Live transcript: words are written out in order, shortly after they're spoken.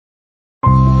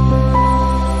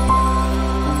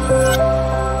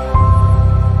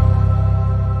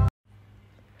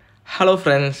Hello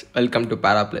friends, welcome to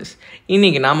Paraplus.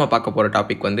 இன்னைக்கு நாம பார்க்க போற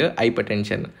டாபிக் வந்து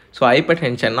ஹைப்பர்டென்ஷன். ஸோ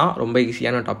ஹைப்பர்டென்ஷன்னா ரொம்ப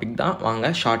ஈஸியான டாபிக் தான். வாங்க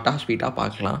ஷார்ட்டாக ஸ்வீட்டாக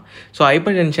பார்க்கலாம். ஸோ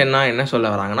ஹைப்பர்டென்ஷன்னா என்ன சொல்ல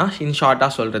வராங்கன்னா, இன்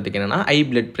ஷார்ட்டாக சொல்கிறதுக்கு என்னென்னா ஹை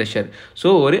பிளட் ப்ரெஷர். ஸோ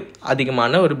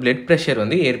அதிகமான ஒரு பிளட் ப்ரெஷர்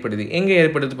வந்து ஏற்படுது. எங்கே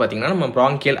ஏற்படுது பார்த்தீங்கன்னா, நம்ம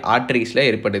ப்ராங்கியல் ஆர்ட்ரிஸில்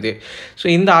ஏற்படுது. ஸோ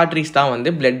இந்த ஆர்ட்ரிஸ் தான்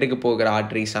வந்து பிளட்டுக்கு போகிற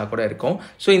ஆர்ட்ரிஸாக கூட இருக்கும்.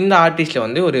 ஸோ இந்த ஆர்ட்ரிஸில்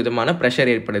வந்து ஒரு விதமான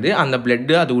ப்ரெஷர் ஏற்படுது. அந்த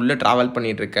பிளட்டு அது உள்ளே ட்ராவல்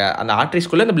பண்ணிட்டு இருக்க அந்த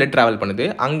ஆர்ட்ரிஸ்குள்ளே அந்த பிளட் ட்ராவல் பண்ணுது.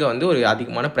 அங்கே வந்து ஒரு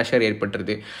அதிகமான ப்ரெஷர்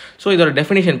ஏற்பட்டுருது. ஸோ இதோட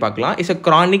டெஃபினிஷன் பார்க்கலாம். It's a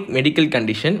chronic medical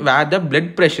condition where the blood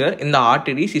pressure in the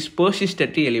arteries is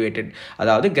persistently elevated.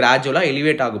 அதாவது கிராஜுவலாக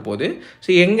எலிவேட் ஆக போகுது. ஸோ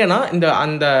எங்கன்னா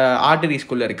அந்த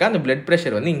ஆர்டரிஸ்குள்ளே இருக்க அந்த பிளட்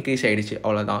ப்ரெஷர் வந்து இன்க்ரீஸ் ஆகிடுச்சு,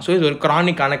 அவ்வளோதான். ஸோ இது ஒரு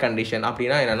க்ரானிக்கான கண்டிஷன்.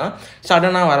 அப்படின்னா என்னென்னா,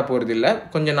 சடனாக வரப்போகிறது இல்லை,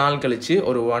 கொஞ்சம் நாள் கழிச்சு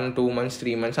ஒரு 1-2 months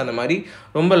 3 months அந்த மாதிரி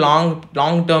ரொம்ப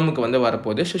லாங் டேர்முக்கு வந்து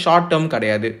வரப்போகுது. ஸோ ஷார்ட் டேர்ம்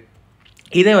கிடையாது.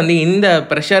 இதை வந்து இந்த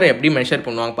ப்ரெஷரை எப்படி மெஷர்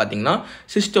பண்ணுவாங்க பார்த்தீங்கன்னா,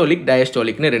 சிஸ்டோலிக்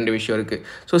டயஸ்டோலிக்னு 2 விஷயம் இருக்குது.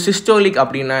 ஸோ சிஸ்டோலிக்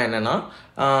அப்படின்னா என்னென்னா,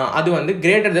 அது வந்து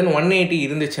கிரேட்டர் தென் 180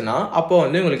 இருந்துச்சுன்னா அப்போது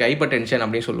வந்து உங்களுக்கு ஹைப்பர் டென்ஷன்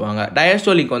அப்படின்னு சொல்லுவாங்க.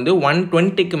 டயஸ்டோலிக் வந்து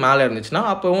 120க்கு மேலே இருந்துச்சுன்னா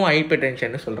அப்போவும் ஹைப்பர்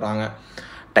டென்ஷன் சொல்கிறாங்க.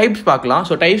 டைப்ஸ் பார்க்கலாம்.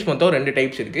 ஸோ டைப்ஸ் மொத்தம் 2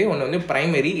 டைப்ஸ் இருக்குது. ஒன்று வந்து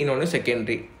ப்ரைமரி, இன்னொன்று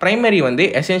செகண்டரி. ப்ரைமரி வந்து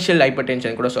எசென்ஷியல் ஹைப்பர்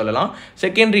டென்ஷன் கூட சொல்லலாம்.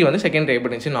 செகண்டரி வந்து செகண்டரி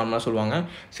ஹைப்பர் டென்ஷன் நார்மலாக சொல்லுவாங்க.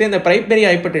 ஸோ இந்த ப்ரைமரி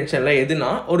ஹைப்பர் டென்ஷனில்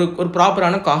எதுனா ஒரு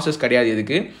ப்ராப்பரான காசஸ் கிடையாது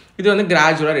இதுக்கு. இது வந்து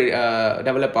கிராஜுவலாக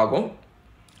டெவலப் ஆகும்.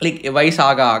 லைக் வயசு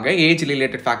ஆக ஏஜ்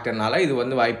ரிலேட்டட் ஃபேக்டர்னால இது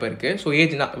வந்து வாய்ப்பு இருக்குது. ஸோ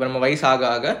நம்ம வயசு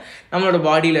ஆக நம்மளோட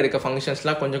பாடியில் இருக்க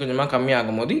ஃபங்க்ஷன்ஸ்லாம் கொஞ்சம் கொஞ்சமாக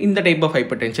கம்மியாகும் போது இந்த டைப் ஆஃப்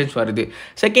ஹைப்பர் டென்ஷன்ஸ் வருது.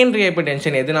 செகண்டரி ஹைப்பர்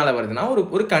டென்ஷன் எதனால் வருதுன்னா,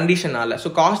 ஒரு கண்டிஷனால்.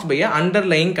 So caused by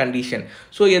underlying condition.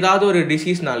 So ஏதாவது ஒரு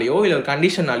டிசீஸ்னாலேயோ இல்லை ஒரு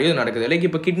கண்டிஷன்னாலேயோ இது நடக்குது. லைக்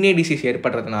இப்போ கிட்னி டிசீஸ்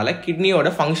ஏற்படுறதுனால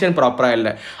கிட்னியோட ஃபங்க்ஷன் ப்ராப்பராக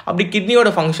இல்லை. அப்படி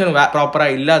கிட்னியோட ஃபங்க்ஷன்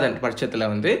ப்ராப்பராக இல்லாத பட்சத்தில்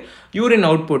வந்து urine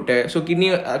output. So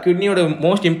கிட்னியோட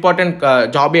most important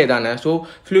ஜாபே தானே. ஸோ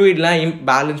ஃப்ளூயிட்லாம்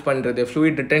பேலன்ஸ் பண்ணுறது,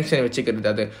 ஃப்ளூயிட் ரிட்டென்ஷன் வச்சுக்கிறது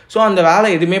அது. ஸோ அந்த வேலை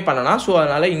எதுவுமே பண்ணனா, ஸோ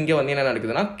அதனால் இங்கே வந்து என்ன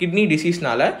நடக்குதுன்னா, கிட்னி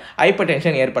டிசீஸ்னால ஹைப்பர்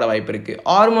டென்ஷன் ஏற்பட வாய்ப்பு இருக்குது.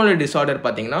 ஹார்மோனல் டிஸார்டர்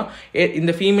பார்த்தீங்கன்னா,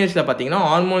 இந்த ஃபீமேல்ஸில் பார்த்தீங்கன்னா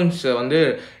ஹார்மோன்ஸ் வந்து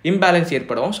இம்பேலன்ஸ்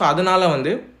ஏற்படும். ஸோ அதனால்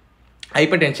வந்து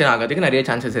ஹைப்பர் டென்ஷன் ஆகிறதுக்கு நிறைய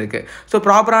சான்சஸ் இருக்குது. ஸோ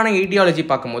ப்ராப்பரான ஈட்டியாலஜி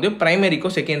பார்க்கும்போது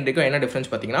ப்ரைமரிக்கும் செகண்டரிக்கும் என்ன டிஃப்ரென்ஸ்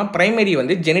பார்த்தீங்கன்னா, ப்ரைமரி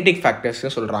வந்து ஜெனட்டிக்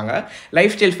ஃபேக்டர்ஸ்னு சொல்கிறாங்க.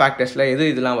 லைஃப் ஸ்டைல் ஃபேக்டர்ஸில்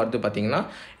இதெல்லாம் வருது பார்த்தீங்கன்னா,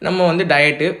 நம்ம வந்து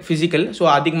டயட்டு, ஃபிசிக்கல். ஸோ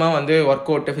அதிகமாக வந்து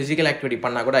ஒர்க் அவுட், ஃபிசிக்கல் ஆக்டிவிட்டி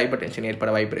பண்ணால் கூட ஹைப்பர் டென்ஷன்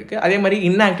ஏற்பட வாய்ப்பு இருக்குது. அதே மாதிரி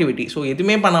இன்ஆக்டிவிட்டி. ஸோ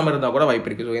எதுவுமே பண்ணாமல் இருந்தால் கூட வாய்ப்பு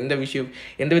இருக்குது. ஸோ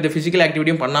எந்தவித ஃபிசிக்கல்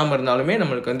ஆக்டிவிட்டியும் பண்ணாமல் இருந்தாலுமே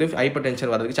நம்மளுக்கு வந்து ஹைப்பர்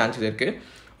டென்ஷன் வரதுக்கு சான்சஸ் இருக்குது.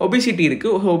 ஒபிசிட்டி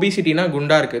இருக்குது. ஒபிசிட்டினா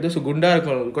குண்டாக இருக்குது. ஸோ குண்டாக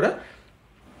இருக்கிறவங்களுக்கு கூட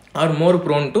R more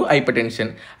prone to hyper tension.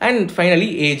 And finally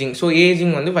ageing. So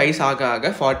ageing வந்து வயசு ஆக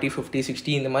 40, 50,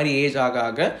 60 இந்த மாதிரி ஏஜ்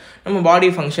ஆக நம்ம பாடி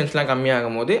ஃபங்க்ஷன்ஸ்லாம்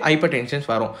கம்மியாகும் போது ஹைப்பர் டென்ஷன்ஸ்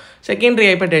வரும். செகண்டரி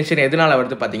ஹைப்பர் டென்ஷன் எதனால்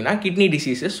வருது பார்த்தீங்கன்னா, கிட்னி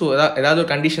டிசீசஸ். ஸோ ஏதாவது ஒரு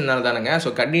கண்டிஷனால தானுங்க.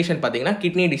 ஸோ கண்டிஷன் பார்த்தீங்கன்னா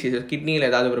கிட்னி டிசீசஸ், கிட்னியில்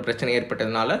ஏதாவது ஒரு பிரச்சனை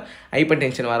ஏற்பட்டதுனால ஹைப்பர்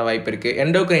டென்ஷன் வர வாய்ப்பு இருக்குது.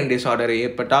 எண்டோக்ரைன் டிஸார்டர்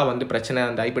ஏற்பட்டால் வந்து பிரச்சனை,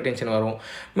 அந்த ஹைப்பர் டென்ஷன் வரும்.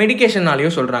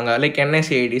 மெடிக்கேஷனாலையும் சொல்கிறாங்க. Like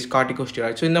NSAIDs,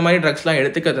 கார்டிகோஸ்டெராய்ட்ஸ். ஸோ இந்த மாதிரி ட்ரக்ஸ்லாம்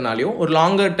எடுத்துக்கிறதுனாலையும் ஒரு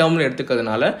லாங்கர் டேர்மில்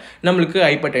எடுத்துக்கிறதுனால நம்மளுக்கு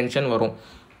ஹைப்பர் டென்ஷன் வரும்.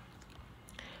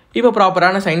 இப்போ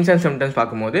ப்ராப்பரான சைன்ஸ் அண்ட் சிம்டம்ஸ்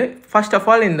பார்க்கும்போது, ஃபர்ஸ்ட் ஆஃப்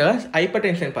ஆல் இந்த ஹைப்பர்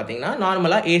டென்ஷன் பார்த்தீங்கன்னா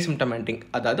நார்மலாக ஏசிம்டமேட்டிக்,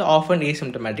 அதாவது ஆஃபன்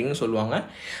ஏசிம்டமேட்டிக்னு சொல்லுவாங்க.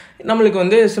 நம்மளுக்கு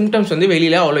வந்து சிம்டம்ஸ் வந்து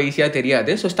வெளியில் அவ்வளோ ஈஸியாக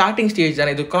தெரியாது. ஸோ ஸ்டார்டிங் ஸ்டேஜ்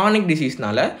தானே, இது க்ரானிக்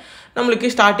டிசீஸ்னால நம்மளுக்கு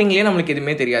ஸ்டார்டிங்லேயே நம்மளுக்கு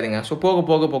எதுவுமே தெரியாதுங்க. ஸோ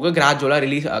போக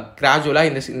கிராஜுவலாக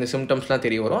இந்த சிம்டம்ஸ்லாம்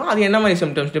தெரிய வரும். அது என்ன மாதிரி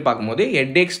சிம்டம்ஸ்னு பார்க்கும்போது,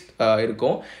 ஹெட்டேக்ஸ்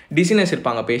இருக்கும், டிசினஸ்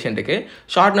இருப்பாங்க பேஷண்ட்டுக்கு,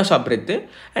 shortness of breadth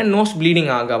and nose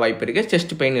bleeding ஆக வாய்ப்பு இருக்குது,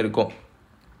 செஸ்ட் பெயின் இருக்கும்.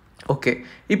 ஓகே,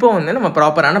 இப்போ வந்து நம்ம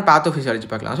ப்ராப்பரான பேத்தோஃபிசியாலஜி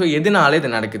பார்க்கலாம். ஸோ எதனால இது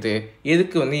நடக்குது,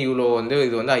 எதுக்கு வந்து இவ்வளோ வந்து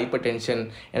இது வந்து ஹைப்பர் டென்ஷன்,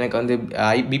 எனக்கு வந்து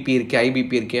ஐபிபி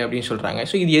இருக்குது அப்படின்னு சொல்கிறாங்க.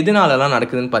 ஸோ இது எதனாலலாம்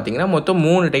நடக்குதுன்னு பார்த்தீங்கன்னா, மொத்தம்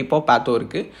 3 டைப் ஆஃப்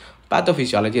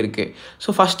பேத்தோஃபிசியாலஜி இருக்குது. ஸோ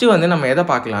ஃபஸ்ட்டு வந்து நம்ம எதை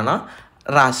பார்க்கலான்னா,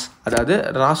 ராஸ். அதாவது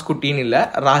ராஸ் குட்டின்னு இல்லை,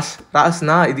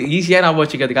 ராஸ்னா இது ஈஸியாக ஞாபகம்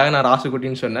வச்சுக்கிறதுக்காக நான் ராசு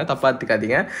குட்டின்னு சொன்னேன், தப்பாக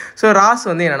எடுத்துக்காதீங்க. ஸோ ராஸ்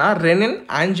வந்து என்னென்னா renin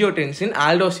angiotensin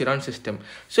aldosterone system.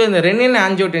 So இந்த ரெனின்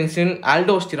ஆஞ்சியோடென்சின்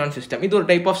ஆல்டோஸ்டிரான் சிஸ்டம் இது ஒரு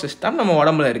டைப் ஆஃப் சிஸ்டம் நம்ம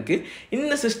உடம்புல இருக்குது.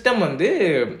 இந்த சிஸ்டம் வந்து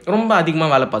ரொம்ப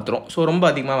அதிகமாக வேலை பார்த்துரும். ஸோ ரொம்ப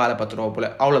அதிகமாக வேலை பார்த்துரும் போல்,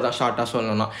 அவ்வளோதான் ஷார்ட்டாக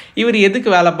சொல்லணும்னா. இவர் எதுக்கு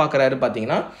வேலை பார்க்குறாரு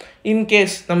பார்த்தீங்கன்னா,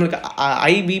 இன்கேஸ் நம்மளுக்கு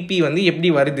ஐபிபி வந்து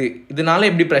எப்படி வருது, இதனால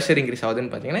எப்படி ப்ரெஷர் இன்க்ரீஸ்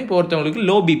ஆகுதுன்னு பார்த்தீங்கன்னா, இப்போ ஒருத்தவங்களுக்கு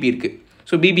லோ பிபி இருக்குது.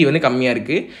 ஸோ பிபி வந்து கம்மியாக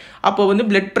இருக்குது, அப்போ வந்து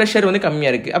பிளட் ப்ரெஷர் வந்து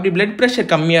கம்மியாக இருக்குது. அப்படி பிளட் ப்ரெஷர்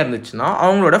கம்மியாக இருந்துச்சுன்னா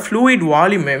அவங்களோட ஃப்ளூயிட்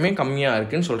வால்யூமே கம்மியாக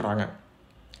இருக்குதுன்னு சொல்கிறாங்க.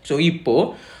 ஸோ இப்போது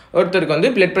ஒருத்தருக்கு வந்து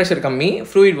பிளட் ப்ரெஷர் கம்மி,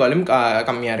 ஃப்ளூயிட் வால்யூம்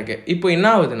கம்மியாக இருக்குது. இப்போ என்ன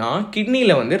ஆகுதுன்னா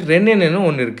கிட்னியில் வந்து ரெனின்னு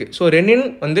ஒன்று இருக்குது. ஸோ ரெனின்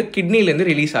வந்து கிட்னிலேருந்து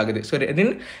ரிலீஸ் ஆகுது. So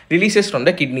renin releases from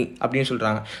the kidney அப்படின்னு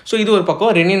சொல்கிறாங்க. ஸோ இது ஒரு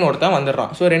பக்கம் ரெனின் ஒருத்தன்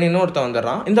வந்துடுறான். ஸோ ரெனின் ஒருத்தன்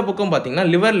வந்துடுறான். இந்த பக்கம் பார்த்தீங்கன்னா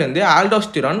லிவர்லேருந்து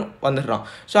ஆல்டோஸ்டிரான் வந்துடுறான்.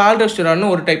 ஸோ ஆல்டோஸ்டிரான்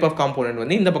ஒரு டைப் ஆஃப் காம்போனன்ட்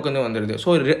வந்து இந்த பக்கம் வந்துடுது.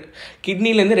 ஸோ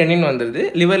கிட்னிலேருந்து ரெனின் வந்துடுது,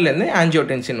 லிவர்லேருந்து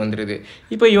ஆஞ்சியோடென்சின் வந்துடுது.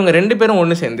 இப்போ இவங்க 2 பேரும்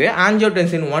ஒன்று சேர்ந்து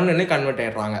ஆஞ்சியோடென்சின் 1ன்னு கன்வெர்ட்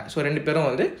ஆகிடுறாங்க. ஸோ 2 பேரும்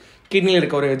வந்து கிட்னியில்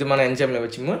இருக்க ஒரு விதமான என்சைமில்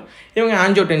வச்சுமோ இவங்க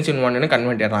ஆஞ்சியோடென்சின் 1ன்னு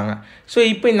கன்வெர்ட் ஆகிடுறாங்க. ஸோ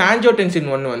இப்போ இந்த ஆஞ்சியோடென்சின்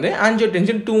 1 வந்து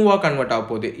ஆஞ்சியோடென்சின் 2வாக கன்வெர்ட் ஆக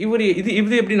போகுது.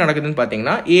 இது எப்படி நடக்குதுன்னு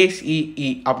பார்த்தீங்கன்னா ACE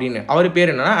அப்படின்னு அவர்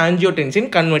பேர் என்னன்னா ஆஞ்சியோடென்சின்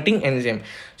கன்வெர்ட்டிங் என்சைம்.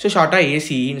 ஸோ ஷார்ட்டாக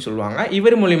ACEன்னு சொல்லுவாங்க.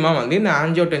 இவர் மூலிமா வந்து இந்த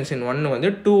ஆஞ்சியோடென்சின் 1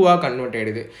 வந்து 2வாக கன்வெர்ட்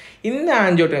ஆகிடுது. இந்த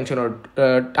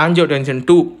ஆஞ்சியோடென்சின்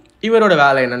 2 இவரோட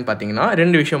வேலை என்னன்னு பார்த்தீங்கன்னா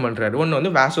 2 விஷயம் பண்ணுறாரு. ஒன்று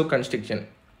வந்து வாசோ கன்ஸ்ட்ரிக்ஷன்.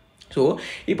 ஸோ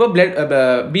இப்போ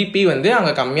பிபி வந்து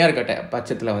அங்கே கம்மியாக இருக்க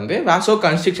பட்சத்தில் வந்து வாசோ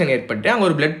கன்ஸ்ட்ரிக்ஷன் ஏற்பட்டு அங்கே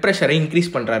ஒரு பிளட் ப்ரெஷரை இன்க்ரீஸ்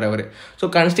பண்ணுறாரு அவர். ஸோ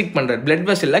கன்ஸ்ட்ரிக்ட் பண்ணுறாரு, பிளட்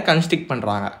வெசலில் கன்ஸ்ட்ரிக்ட்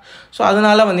பண்ணுறாங்க. ஸோ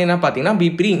அதனால் வந்து என்ன பார்த்தீங்கன்னா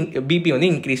பிபி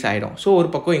வந்து இன்க்ரீஸ் ஆகிடும். ஸோ ஒரு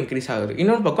பக்கம் இன்க்ரீஸ் ஆகுது.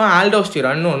 இன்னொரு பக்கம்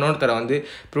ஆல்டோஸ்டிரான் இன்னொருத்தரை வந்து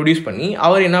ப்ரொடியூஸ் பண்ணி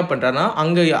அவர் என்ன பண்ணுறாருன்னா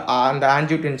அங்கே அந்த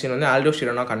ஆஞ்சியோடென்சின் வந்து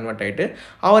ஆல்டோஸ்டிரானாக கன்வெர்ட் ஆகிட்டு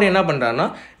அவர் என்ன பண்ணுறாருன்னா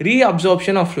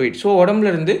reabsorption of fluid. So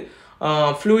உடம்புலேருந்து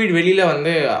fluid வெளியில்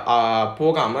வந்து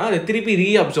போகாமல் அது திருப்பி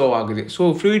ரீஅப்சர்வ் ஆகுது. ஸோ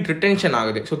ஃப்ளூயிட் ரிட்டென்ஷன்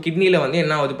ஆகுது. ஸோ கிட்னியில் வந்து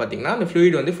என்ன ஆகுது பார்த்தீங்கன்னா அந்த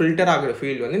ஃப்ளூயிட் வந்து ஃபில்டர் ஆகுற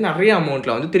ஃப்ளூயிட் வந்து நிறைய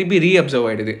அமௌண்ட்டில் வந்து திருப்பி ரீஅப்சர்வ்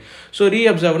ஆகிடுது. ஸோ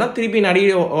ரீஅப்சர்வ்னா திருப்பி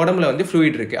நிறைய உடம்புல வந்து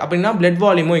ஃப்ளூயிட் இருக்குது அப்படின்னா பிளட்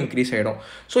வால்யூமும் இன்க்ரீஸ் ஆகிடும்.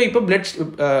 ஸோ இப்போ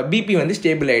பிபி வந்து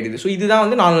ஸ்டேபிள் ஆகிடுது. ஸோ இதுதான்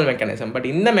வந்து நார்மல் மெக்கானிசம். பட்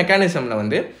இந்த மெக்கானிசமில்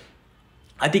வந்து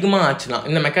அதிகமாக ஆச்சுன்னா,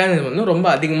 இந்த மெக்கானிசம் வந்து ரொம்ப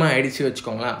அதிகமாக ஆகிடுச்சு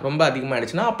வச்சுக்கோங்களேன். ரொம்ப அதிகமாக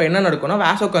ஆகிடுச்சுன்னா அப்போ என்ன நடக்கும்னா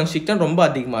வாசோ கன்ஸ்ட்ரிக்ஷன் ரொம்ப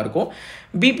அதிகமாக இருக்கும்.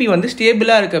 பிபி வந்து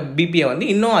ஸ்டேபிளாக இருக்க பிபியை வந்து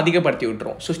இன்னும் அதிகப்படுத்தி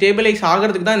விட்டுரும். ஸோ ஸ்டேபிளைஸ்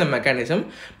ஆகிறதுக்கு தான் இந்த மெக்கானிசம்.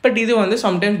 பட் இது வந்து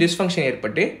சம்டைம்ஸ் டிஸ்ஃபங்க்ஷன்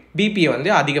ஏற்பட்டு பிபியை வந்து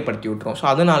அதிகப்படுத்தி விட்டுரும். ஸோ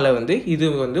அதனால வந்து இது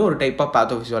வந்து ஒரு டைப் ஆஃப்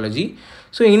பேத்தோஃபிசியாலஜி.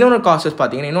 ஸோ இன்னொரு காசஸ்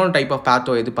பார்த்தீங்கன்னா இன்னொரு டைப் ஆஃப்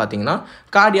பேத்தோ எது பார்த்தீங்கன்னா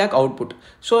கார்டியாக் அவுட்புட்.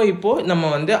 ஸோ இப்போது நம்ம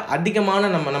வந்து அதிகமான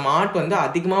நம்ம ஹார்ட் வந்து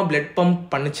அதிகமாக பிளட் பம்ப்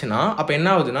பண்ணுச்சுன்னா அப்போ என்ன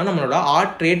ஆகுதுன்னா நம்மளோட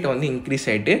ஹார்ட் ரேட் வந்து இன்க்ரீஸ்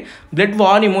ஆகிட்டு பிளட்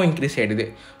வால்யூமும் இன்க்ரீஸ் ஆகிடுது.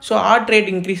 ஸோ ஹார்ட்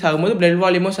ரேட் இன்க்ரீஸ் ஆகும்போது பிளட்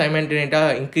வால்யூமும்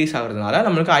சைமல்டேனியஸாக இன்க்ரீஸ் ஆகிறதுனால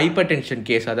நம்மளுக்கு ஹைப்பர்டென்ஷன்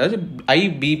கேஸ், அதாவது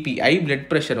ஹை பிளட்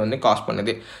ப்ரெஷர் வந்து காஸ்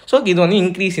பண்ணுது. ஸோ இது வந்து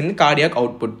increase in cardiac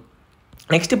output.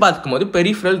 Next பார்க்கும்போது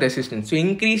peripheral resistance. So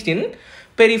increase in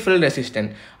peripheral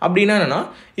resistant அப்படின்னா என்னென்னா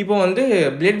இப்போ வந்து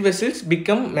பிளட் வெசல்ஸ்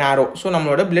பிகம் நேரோ. ஸோ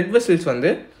நம்மளோட பிளட் வெசல்ஸ் வந்து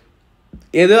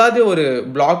ஏதாவது ஒரு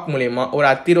பிளாக் மூலயமா, ஒரு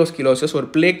அத்திரோஸ்கிலோசஸ், ஒரு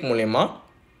பிளேக் மூலயமா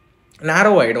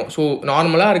நேரோ ஆகிடும். ஸோ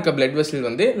நார்மலாக இருக்க பிளட் வெசல்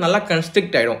வந்து நல்லா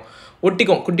கன்ஸ்ட்ரிக்ட் ஆகிடும்,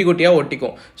 ஒட்டிக்கும், குட்டி குட்டியாக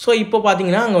ஒட்டிக்கும். ஸோ இப்போ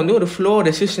பார்த்தீங்கன்னா அங்கே வந்து ஒரு ஃப்ளோ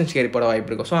ரெசிஸ்டன்ஸ் ஏற்பட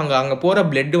வாய்ப்பு இருக்கும். ஸோ அங்கே போகிற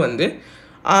பிளட்டு வந்து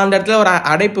அந்த இடத்துல ஒரு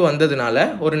அடைப்பு வந்ததுனால,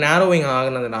 ஒரு நேரோவிங்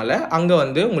ஆகினதுனால அங்கே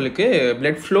வந்து உங்களுக்கு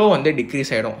பிளட் ஃப்ளோ வந்து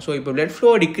டிக்ரீஸ் ஆகிடும். ஸோ இப்போ பிளட்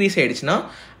ஃப்ளோ டிக்ரீஸ் ஆகிடுச்சுன்னா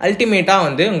அல்டிமேட்டாக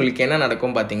வந்து உங்களுக்கு என்ன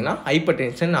நடக்கும் பார்த்தீங்கன்னா ஹைப்பர்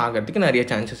டென்ஷன் ஆகிறதுக்கு நிறைய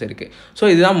சான்சஸ் இருக்குது. ஸோ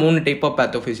இதுதான் 3 type of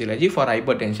pathophysiology for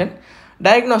hyper tension.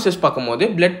 Diagnosis பார்க்கும்போது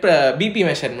பிபி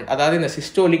மெஷர்மெண்ட், அதாவது இந்த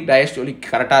சிஸ்டோலிக் டயஸ்டோலிக்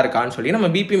கரெக்டாக இருக்கான்னு சொல்லி நம்ம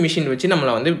பிபி மிஷின் வச்சு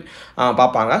நம்மளை வந்து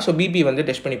பார்ப்பாங்க. ஸோ பிபி வந்து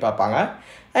டெஸ்ட் பண்ணி பார்ப்பாங்க.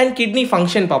 அண்ட் கிட்னி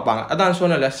ஃபங்க்ஷன் பார்ப்பாங்க. அதான்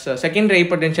சொன்னல செகண்டரி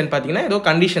ஹைப்பர் டென்ஷன் பார்த்தீங்கன்னா ஏதோ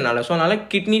கண்டிஷனால. ஸோ அதனால்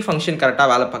கிட்னி ஃபங்க்ஷன் கரெக்டாக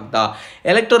வேலை பார்க்குதா,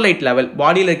 எலக்ட்ரோலைட் லெவல்,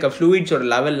 பாடியில் இருக்க ஃப்ளூயிட்ஸோட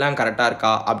லெவல்லாம் கரெக்டாக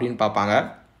இருக்கா அப்படின்னு பார்ப்பாங்க.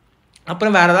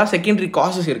 அப்புறம் வேறு ஏதாவது செகண்டரி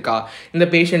காசஸ் இருக்கா, இந்த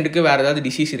பேஷண்ட்டுக்கு வேறு ஏதாவது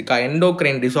டிசீஸ் இருக்கா,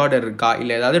 எண்டோக்ரைன் டிசார்டர் இருக்கா,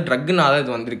 இல்லை ஏதாவது ட்ரக்குனால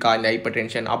இது வந்திருக்கா இந்த ஹைப்பர்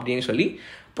டென்ஷன் அப்படின்னு சொல்லி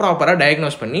ப்ராப்பராக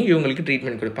டயக்னோஸ் பண்ணி இவங்களுக்கு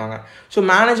ட்ரீட்மெண்ட் கொடுப்பாங்க. ஸோ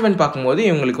மேனேஜ்மெண்ட் பார்க்கும்போது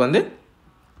இவங்களுக்கு வந்து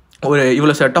ஒரு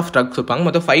இவ்வளோ செட் ஆஃப் ட்ரக்ஸ் கொடுப்பாங்க.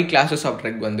 மொத்தம் 5 கிளாஸஸ் ஆஃப்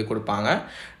ட்ரக் வந்து கொடுப்பாங்க.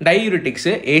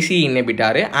 டயூரிட்டிக்ஸு, ஏசி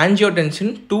இன்ஹிபிட்டாரு,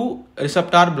 ஆஞ்சியோடென்சின் 2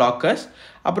 ரிசப்டார் பிளாக்கர்ஸ்,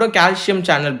 அப்புறம் calcium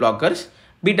channel blockers,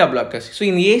 beta blockers. So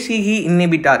இந்த ஏசிஇ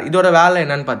இன்ஹிபிட்டார் இதோட வேலை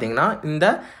என்னன்னு பார்த்தீங்கன்னா இந்த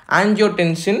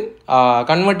ஆஞ்சியோடென்சின்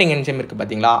கன்வெர்ட்டிங் என்சைம் இருக்குது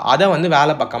பார்த்தீங்களா, அதை வந்து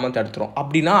வேலை பார்க்காம தடுத்துரும்.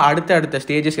 அப்படின்னா அடுத்த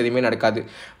ஸ்டேஜஸ் எதுவுமே நடக்காது.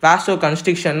 வாசோ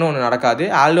கன்ஸ்ட்ரிக்ஷன் ஒன்று நடக்காது,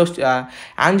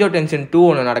 ஆஞ்சியோடென்சின் 2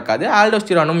 ஒன்று நடக்காது,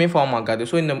 ஆல்டோஸ்டிரானுமே ஃபார்ம் ஆகாது.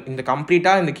 ஸோ இந்த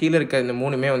கம்ப்ளீட்டாக இந்த கீழே இருக்க இந்த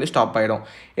 3மே வந்து ஸ்டாப் ஆகிடும்.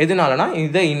 எதனாலனா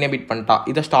இதை இன்ஹிபிட் பண்ணிட்டா,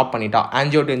 இதை ஸ்டாப் பண்ணிட்டா,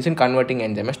 ஆஞ்சியோடென்சின் கன்வெர்ட்டிங்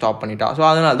என்சைமை ஸ்டாப் பண்ணிட்டா. ஸோ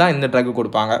அதனால தான் இந்த ட்ரக்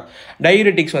கொடுப்பாங்க.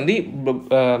 டயூரிட்டிக்ஸ் வந்து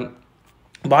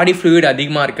பாடி ஃப்ளூயிட்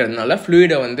அதிகமாக இருக்கிறதுனால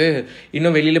ஃப்ளூயிடை வந்து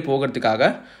இன்னும் வெளியில் போகிறதுக்காக,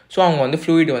 ஸோ அவங்க வந்து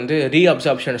ஃப்ளூயிட் வந்து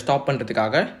ரீஅப்சார்ப்ஷன் ஸ்டாப்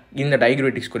பண்ணுறதுக்காக இந்த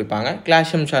டயூரிட்டிக்ஸ் கொடுப்பாங்க.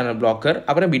 கால்சியம் சேனல் பிளாக்கர்,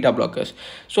 அப்புறம் பீட்டா பிளாக்கர்ஸ்.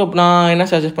 ஸோ நான் என்ன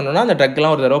சஜஸ்ட் பண்ணுறேன்னா அந்த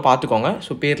ட்ரக்லாம் ஒரு தடவை பார்த்துக்கோங்க.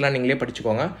 ஸோ பேர்லாம் நீங்களே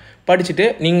படிச்சுக்கோங்க. படிச்சுட்டு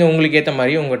நீங்கள் உங்களுக்கு ஏற்ற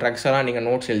மாதிரி உங்கள் ட்ரக்ஸ் எல்லாம் நீங்கள்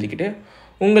நோட்ஸ் எழுதிக்கிட்டு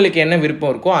உங்களுக்கு என்ன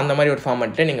விருப்பம் இருக்கோ அந்த மாதிரி ஒரு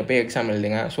ஃபார்மேட்டில் நீங்கள் போய் எக்ஸாம்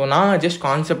எழுதுங்க. ஸோ நான் ஜஸ்ட்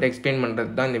கான்செப்ட் எக்ஸ்பிளைன் பண்ணுறது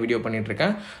தான் இந்த வீடியோ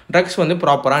பண்ணிகிட்ருக்கேன். ட்ரக்ஸ் வந்து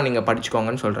ப்ராப்பராக நீங்கள்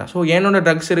படிச்சுக்கோங்கன்னு சொல்கிறேன். ஸோ என்னோட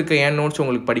ட்ரக்ஸ் இருக்குது, என் நோட்ஸ்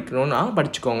உங்களுக்கு படிக்கணும்னா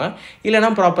படிச்சுக்கோங்க.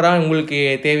 இல்லைனா ப்ராப்பராக உங்களுக்கு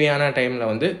தேவையான டைமில்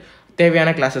வந்து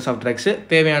தேவையான கிளாஸஸ் ஆஃப் ட்ரக்ஸு,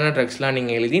 தேவையான ட்ரக்ஸ்லாம்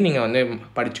நீங்கள் எழுதி நீங்கள் வந்து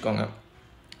படிச்சுக்கோங்க.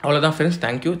 அவ்வளோதான் ஃப்ரெண்ட்ஸ்.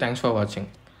 தேங்க்யூ. தேங்க்ஸ் ஃபார் வாட்சிங்.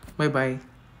 Bye bye.